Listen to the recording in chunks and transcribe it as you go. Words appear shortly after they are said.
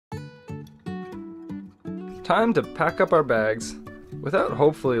Time to pack up our bags, without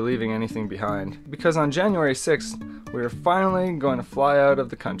hopefully leaving anything behind, because on January 6th, we are finally going to fly out of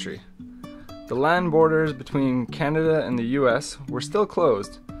the country. The land borders between Canada and the US were still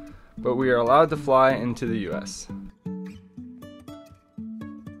closed, but we are allowed to fly into the US.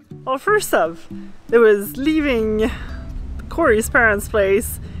 Well, first off, there was leaving Corey's parents'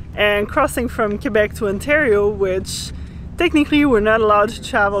 place and crossing from Quebec to Ontario, which technically we're not allowed to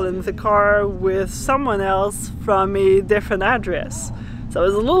travel in the car with someone else from a different address. So I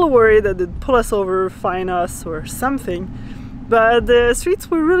was a little worried that they'd pull us over, fine us or something, but the streets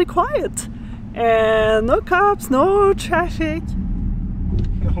were really quiet and no cops, no traffic.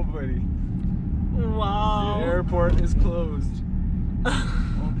 Nobody. Wow. The airport is closed.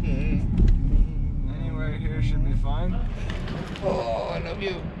 Okay. Anywhere here should be fine. Oh, I love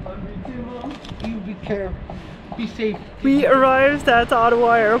you. You be careful. Be safe. We arrived at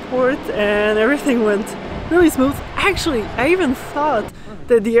Ottawa airport and everything went really smooth. Actually, I even thought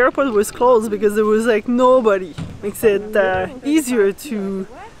that the airport was closed because there was like nobody. Makes it easier to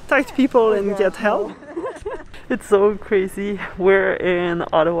talk to people and get help. It's so crazy. We're in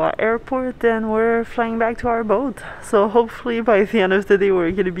Ottawa airport and we're flying back to our boat. So hopefully by the end of the day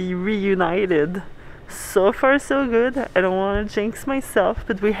we're gonna be reunited. So far so good. I don't want to jinx myself,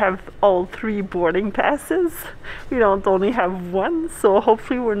 but we have all 3 boarding passes. We don't only have one, so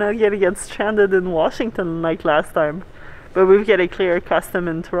hopefully we're not gonna get stranded in Washington like last time. But we've got a clear custom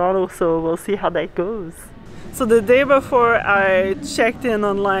in Toronto, so we'll see how that goes. So the day before I checked in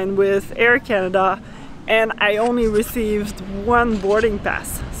online with Air Canada and I only received 1 boarding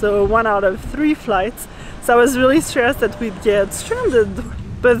pass. So 1 out of 3 flights. So I was really stressed that we'd get stranded.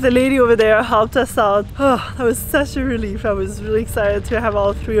 But the lady over there helped us out. Oh, that was such a relief. I was really excited to have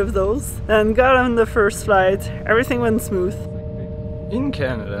all 3 of those. And got on the first flight. Everything went smooth. In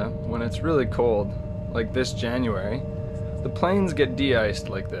Canada, when it's really cold, like this January, the planes get de-iced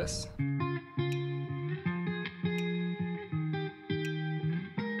like this.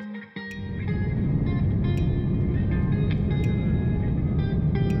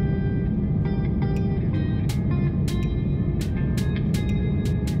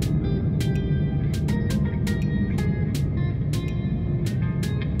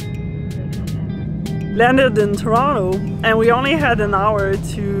 Landed in Toronto and we only had an hour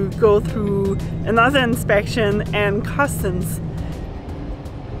to go through another inspection and customs.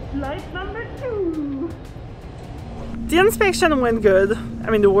 Flight number 2. The inspection went good. I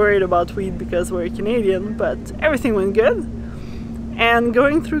mean, they're worried about weed because we're Canadian, but everything went good. And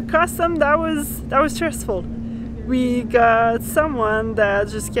going through custom, that was stressful. We got someone that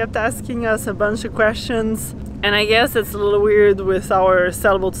just kept asking us a bunch of questions, and I guess it's a little weird with our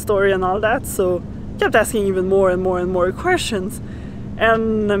sailboat story and all that, so kept asking even more and more and more questions.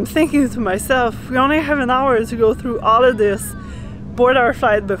 And I'm thinking to myself, we only have an hour to go through all of this, board our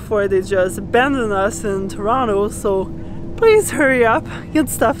flight before they just abandon us in Toronto, so please hurry up, get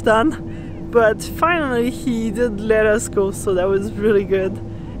stuff done. But finally he did let us go, so that was really good.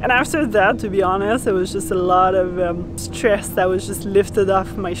 And after that, to be honest, it was just a lot of stress that was just lifted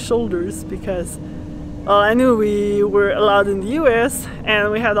off my shoulders, because well, I knew we were allowed in the US and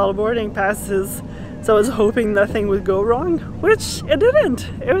we had all boarding passes. So I was hoping nothing would go wrong, which it didn't.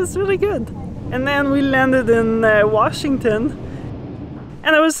 It was really good. And then we landed in Washington,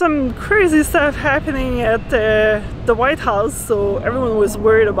 and there was some crazy stuff happening at the White House, so everyone was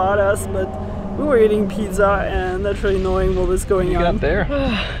worried about us, but we were eating pizza and not really knowing what was going on. You got there?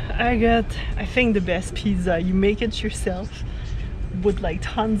 I got, I think, the best pizza. You make it yourself with like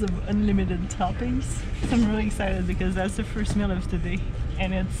tons of unlimited toppings. So I'm really excited because that's the first meal of the day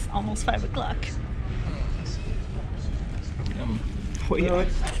and it's almost 5 o'clock. Oh yeah.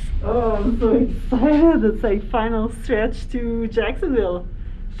 Oh, I'm so excited. It's like final stretch to Jacksonville.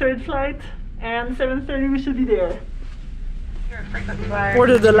 3rd flight and 7:30 we should be there.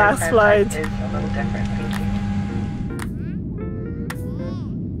 Ordered the last flight. Is a little different.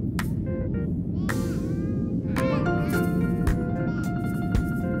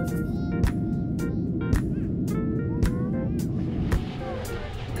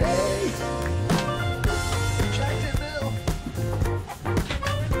 Thank you.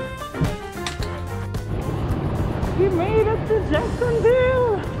 We made it to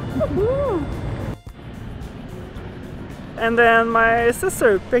Jacksonville! And then my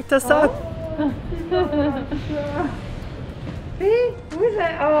sister picked us up. See? Who's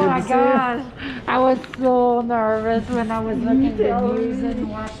that? Oh my gosh. I was so nervous when I was looking at the news in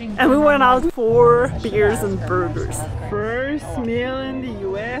Washington. And we went out for beers and burgers. First meal in the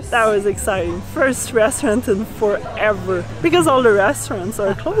US. That was exciting. First restaurant in forever. Because all the restaurants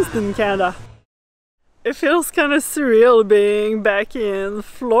are closed in Canada. It feels kind of surreal being back in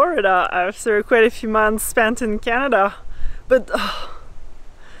Florida after quite a few months spent in Canada. But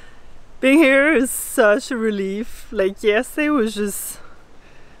being here is such a relief. Like yesterday was just...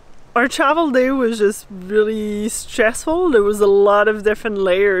 Our travel day was just really stressful. There was a lot of different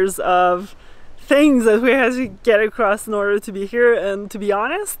layers of things that we had to get across in order to be here, and to be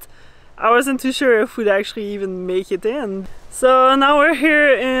honest, I wasn't too sure if we'd actually even make it in. So now we're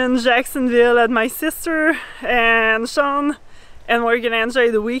here in Jacksonville at my sister and Sean, and we're gonna enjoy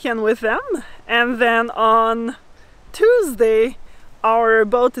the weekend with them. And then on Tuesday, our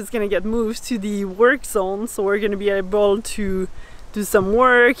boat is gonna get moved to the work zone, so we're gonna be able to do some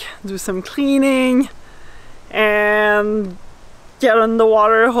work, do some cleaning, and get on the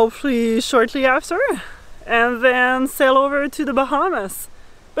water hopefully shortly after, and then sail over to the Bahamas.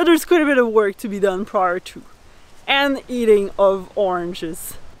 But there's quite a bit of work to be done prior to, and eating of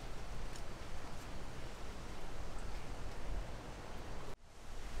oranges.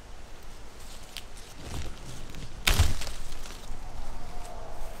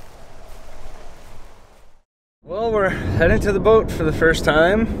 Well, we're heading to the boat for the first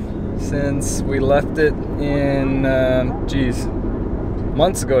time since we left it in,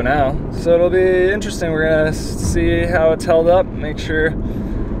 months ago now. So it'll be interesting. We're gonna see how it's held up, make sure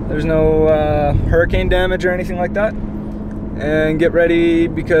there's no hurricane damage or anything like that, and get ready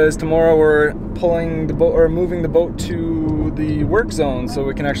because tomorrow we're pulling the boat or moving the boat to the work zone so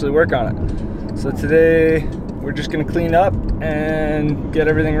we can actually work on it. So today we're just gonna clean up and get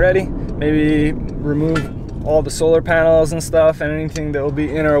everything ready, maybe remove all the solar panels and stuff and anything that will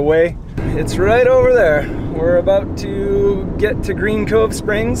be in our way. It's right over there. We're about to get to Green Cove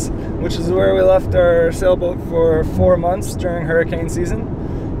Springs, which is where we left our sailboat for 4 months during hurricane season.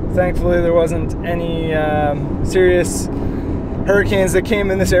 Thankfully there wasn't any serious hurricanes that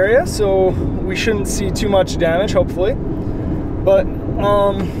came in this area, so we shouldn't see too much damage, hopefully. But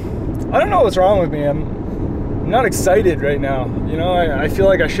I don't know what's wrong with me. I'm not excited right now. You know, I feel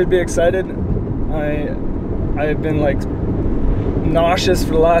like I should be excited. I've been like nauseous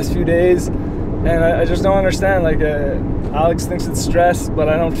for the last few days, and I just don't understand. Like Alex thinks it's stress, but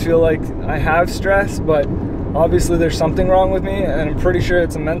I don't feel like I have stress, but obviously there's something wrong with me, and I'm pretty sure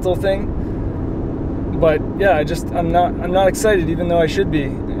it's a mental thing. But yeah, I'm not excited, even though I should be,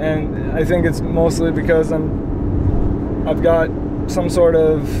 and I think it's mostly because I've got some sort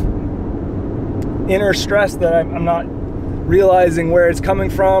of inner stress that I'm not realizing where it's coming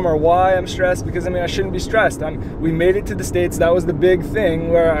from or why I'm stressed, because I mean I shouldn't be stressed. We made it to the States. That was the big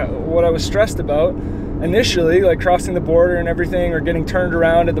thing what I was stressed about initially, like crossing the border and everything, or getting turned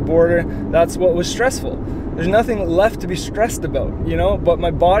around at the border. That's what was stressful. There's nothing left to be stressed about, you know, but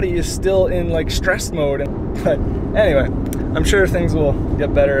my body is still in like stress mode. But anyway, I'm sure things will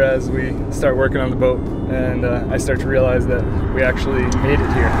get better as we start working on the boat and I start to realize that we actually made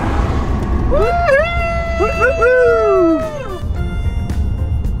it here. Woo-hoo! Woo-hoo-hoo!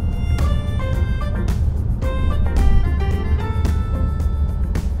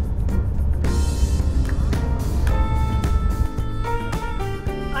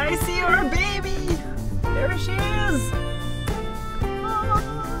 I see our baby! There she is!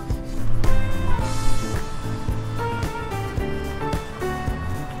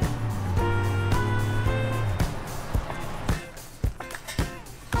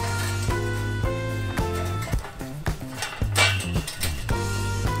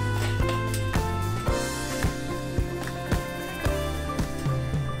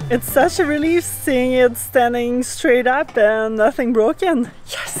 It's such a relief seeing it standing straight up and nothing broken.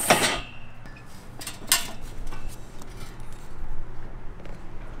 Yes!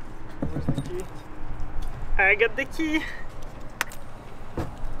 Where's the key? I got the key.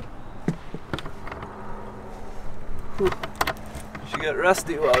 She got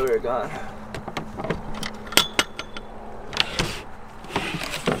rusty while we were gone.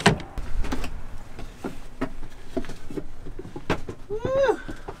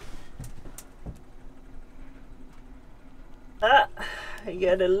 Ah, I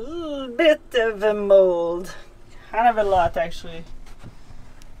got a little bit of a mold. Kind of a lot, actually.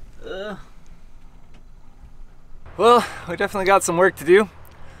 Well, we definitely got some work to do.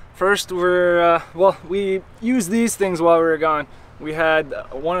 First, we used these things while we were gone. We had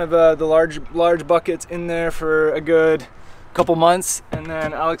one of the large buckets in there for a good couple months, and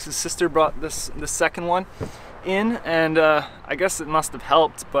then Alex's sister brought the second one in, and I guess it must have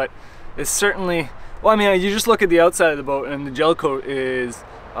helped, but it's certainly, well, I mean, you just look at the outside of the boat and the gel coat is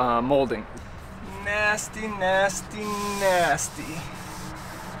molding. Nasty, nasty, nasty.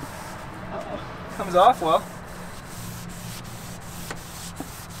 Uh-oh. Comes off well.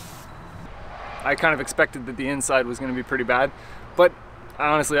 I kind of expected that the inside was going to be pretty bad, but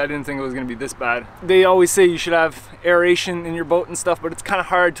honestly I didn't think it was going to be this bad. They always say you should have aeration in your boat and stuff, but it's kind of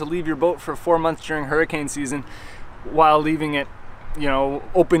hard to leave your boat for 4 months during hurricane season while leaving it, you know,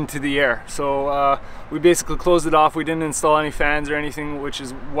 open to the air. So we basically closed it off. We didn't install any fans or anything, which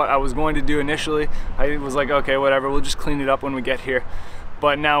is what I was going to do initially. I was like, okay, whatever, we'll just clean it up when we get here.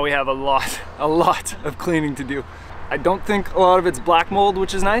 But now we have a lot of cleaning to do. I don't think a lot of it's black mold,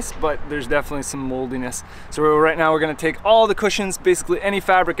 which is nice, but there's definitely some moldiness. So right now we're gonna take all the cushions, basically any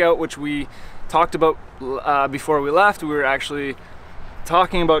fabric out, which we talked about before we left. We were actually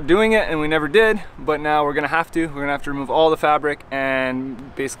talking about doing it and we never did, but now we're gonna have to. We're gonna have to remove all the fabric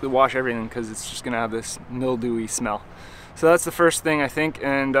and basically wash everything because it's just gonna have this mildewy smell. So that's the first thing, I think.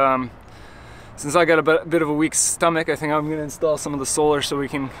 And since I got a bit of a weak stomach, I think I'm gonna install some of the solar so we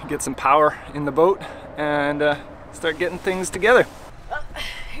can get some power in the boat and start getting things together.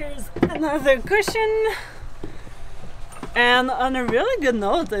 Here's another cushion. And on a really good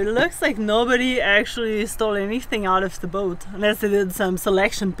note, it looks like nobody actually stole anything out of the boat, unless they did some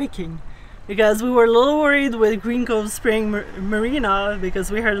selection picking. Because we were a little worried with Green Cove Springs marina, because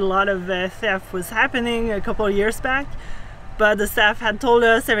we heard a lot of theft was happening a couple of years back. But the staff had told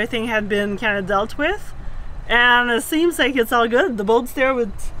us everything had been kind of dealt with. And it seems like it's all good. The boat's there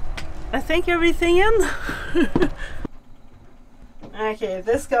with, I think, everything in. Okay,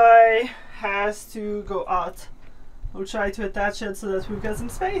 this guy has to go out. We'll try to attach it so that we've got some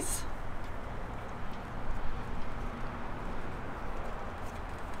space.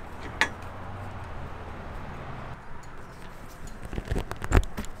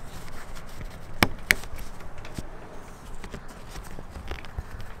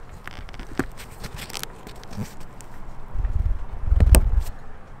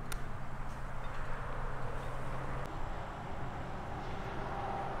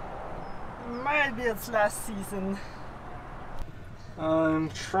 Might be its last season. I'm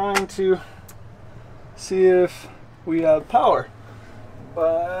trying to see if we have power,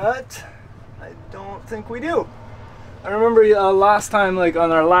 but I don't think we do. I remember last time, like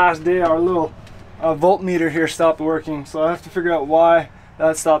on our last day, our little voltmeter here stopped working, so I have to figure out why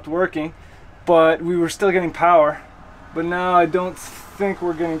that stopped working. But we were still getting power, but now I don't think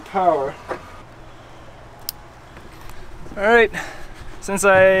we're getting power. All right, since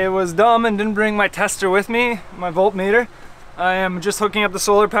I was dumb and didn't bring my tester with me, my voltmeter, I am just hooking up the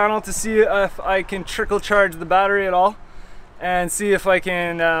solar panel to see if I can trickle charge the battery at all and see if I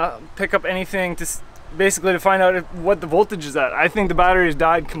can pick up anything to basically to find out what the voltage is at. I think the batteries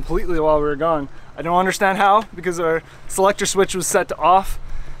died completely while we were gone. I don't understand how, because our selector switch was set to off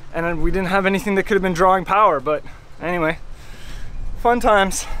and we didn't have anything that could have been drawing power, but anyway, fun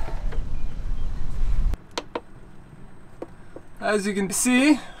times. As you can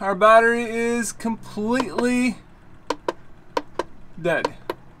see, our battery is completely dead.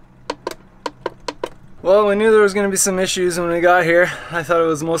 Well, we knew there was going to be some issues when we got here. I thought it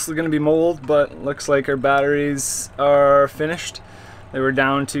was mostly going to be mold, but looks like our batteries are finished. They were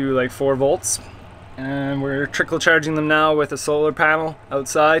down to like 4 volts, and we're trickle charging them now with a solar panel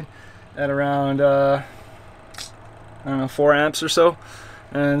outside at around I don't know, 4 amps or so,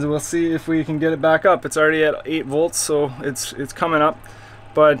 and we'll see if we can get it back up. It's already at 8 volts, so it's coming up,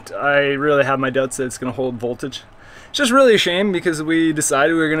 but I really have my doubts that it's going to hold voltage. It's just really a shame because we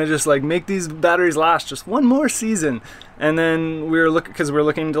decided we were gonna just like make these batteries last just one more season, and then we were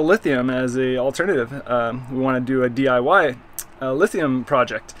looking into lithium as a alternative. We want to do a DIY lithium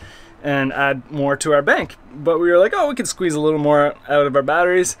project and add more to our bank, but we were like, oh, we could squeeze a little more out of our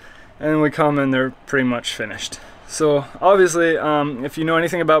batteries, and we come and they're pretty much finished. So obviously, if you know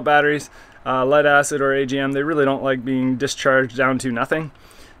anything about batteries, lead acid or AGM, they really don't like being discharged down to nothing.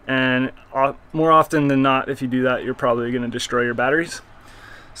 And more often than not, if you do that, you're probably going to destroy your batteries.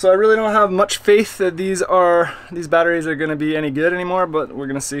 So I really don't have much faith that these batteries are going to be any good anymore, but we're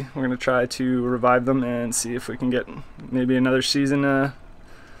going to see. We're going to try to revive them and see if we can get maybe another season out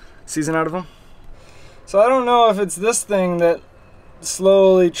of them. So I don't know if it's this thing that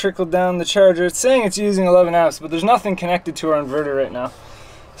slowly trickled down the charger. It's saying it's using 11 amps, but there's nothing connected to our inverter right now.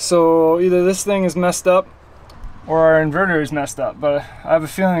 So either this thing is messed up or our inverter is messed up, but I have a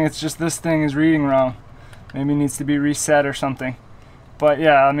feeling it's just this thing is reading wrong. Maybe it needs to be reset or something. But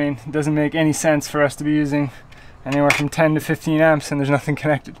yeah, I mean, it doesn't make any sense for us to be using anywhere from 10 to 15 amps and there's nothing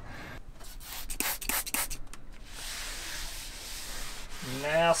connected.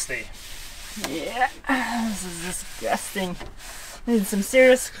 Nasty. Yeah, this is disgusting. Need some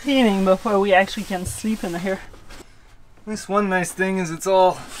serious cleaning before we actually can sleep in here. At least one nice thing is it's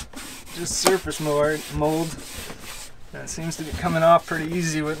all just surface mold. That seems to be coming off pretty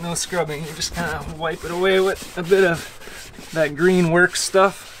easy with no scrubbing. You just kind of wipe it away with a bit of that green works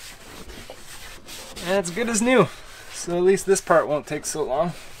stuff. And it's good as new. So at least this part won't take so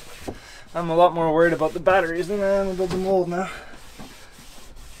long. I'm a lot more worried about the batteries than I am about the mold now.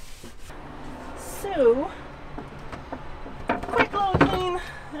 So, quick little clean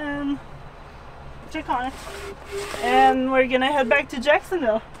and check on it. And we're gonna head back to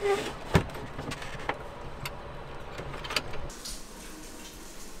Jacksonville.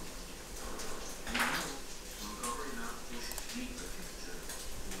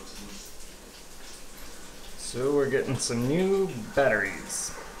 So we're getting some new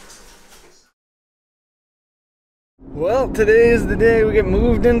batteries. Well, today is the day we get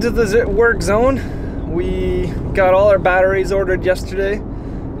moved into the work zone. We got all our batteries ordered yesterday.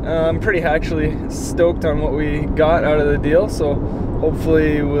 I'm pretty actually stoked on what we got out of the deal, so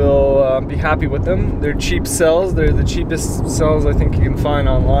hopefully we'll be happy with them. They're cheap cells. They're the cheapest cells I think you can find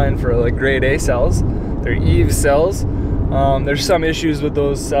online for like grade A cells. They're Eve cells. There's some issues with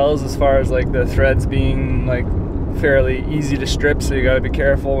those cells as far as like the threads being like fairly easy to strip, so you got to be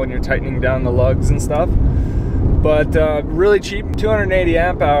careful when you're tightening down the lugs and stuff. But really cheap, 280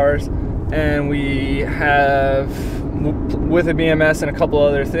 amp hours, and we have with a BMS and a couple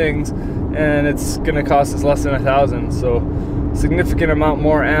other things, and it's going to cost us less than $1,000. So significant amount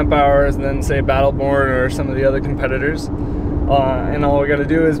more amp hours than say Battleborn or some of the other competitors. And all we got to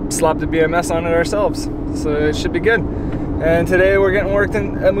do is slap the BMS on it ourselves, so it should be good. And today we're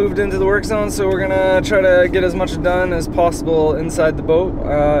getting moved into the work zone, so we're gonna try to get as much done as possible inside the boat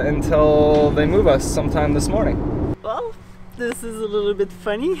until they move us sometime this morning. Well, this is a little bit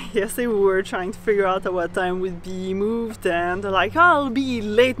funny. Yesterday we were trying to figure out at what time we'd be moved, and they're like, oh, it'll be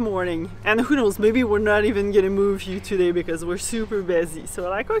late morning. And who knows, maybe we're not even gonna move you today because we're super busy. So we're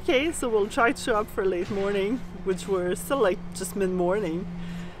like, okay, so we'll try to show up for late morning, which we're still like just mid-morning.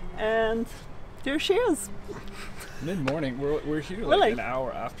 And there she is. Mid-morning, we're here like an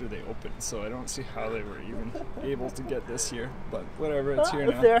hour after they opened, so I don't see how they were even able to get this here, but whatever, it's here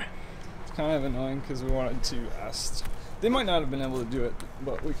now. There. It's kind of annoying because we wanted to ask. They might not have been able to do it,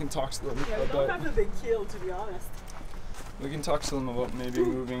 but we can talk to them about. We don't have a big keel, to be honest. We can talk to them about maybe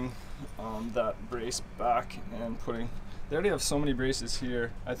moving that brace back and putting. They already have so many braces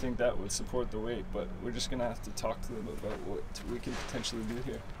here. I think that would support the weight, but we're just gonna have to talk to them about what we can potentially do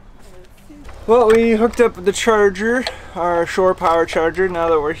here. Well, we hooked up the charger, our shore power charger, now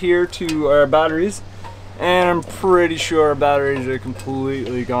that we're here, to our batteries, and I'm pretty sure our batteries are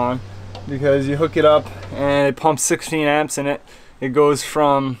completely gone, because you hook it up and it pumps 16 amps in it. It goes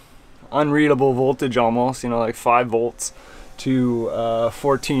from unreadable voltage almost, you know, like 5 volts to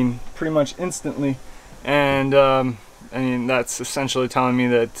 14 pretty much instantly, and I mean, that's essentially telling me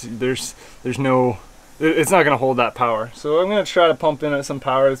that there's no, it's not going to hold that power. So I'm going to try to pump in some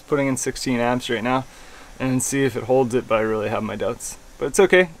power. It's putting in 16 amps right now and see if it holds it, but I really have my doubts. But it's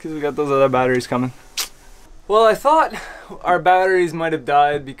okay because we got those other batteries coming. Well, I thought our batteries might have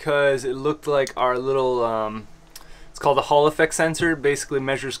died because it looked like our little, it's called a Hall effect sensor, basically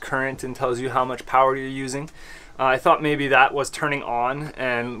measures current and tells you how much power you're using. I thought maybe that was turning on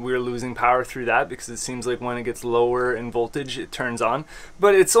and we were losing power through that, because it seems like when it gets lower in voltage it turns on,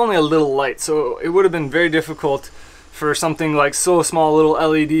 but it's only a little light, so it would have been very difficult for something like so small, little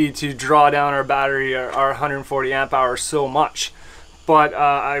LED to draw down our battery, our 140 amp hours so much. But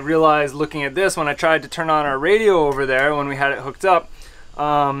I realized looking at this, when I tried to turn on our radio over there when we had it hooked up,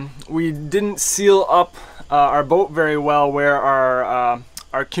 we didn't seal up our boat very well where our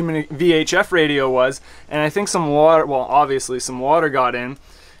VHF radio was, and I think some water, well obviously some water got in,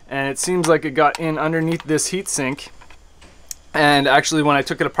 and it seems like it got in underneath this heatsink. And actually when I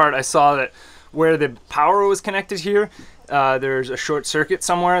took it apart, I saw that where the power was connected here, there's a short circuit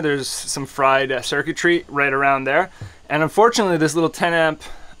somewhere. There's some fried circuitry right around there, and unfortunately this little 10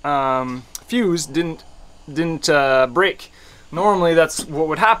 amp fuse didn't break. Normally that's what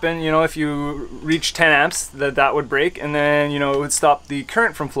would happen, you know, if you reach 10 amps, that would break, and then, you know, it would stop the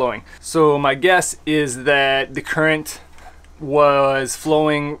current from flowing. So my guess is that the current was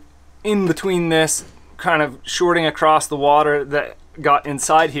flowing in between this, kind of shorting across the water that got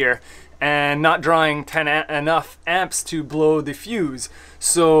inside here, and not drawing enough amps to blow the fuse.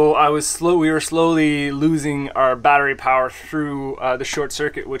 So we were slowly losing our battery power through the short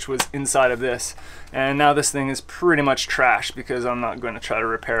circuit, which was inside of this. And now this thing is pretty much trash because I'm not going to try to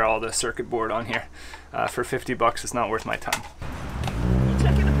repair all the circuit board on here. For 50 bucks, it's not worth my time. You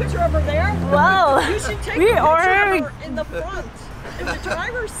taking a picture over there? Well, you should take a picture of her in the front, in the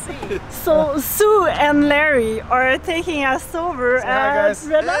driver's seat. So Sue and Larry are taking us over at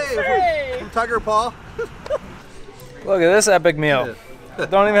Red Lobster. Hey, from Tugger Paw. Look at this epic meal.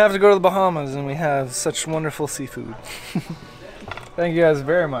 Don't even have to go to the Bahamas and we have such wonderful seafood. Thank you guys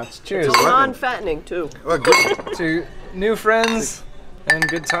very much. Cheers. It's non-fattening too. To new friends and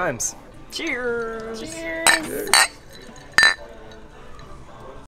good times. Cheers. Cheers.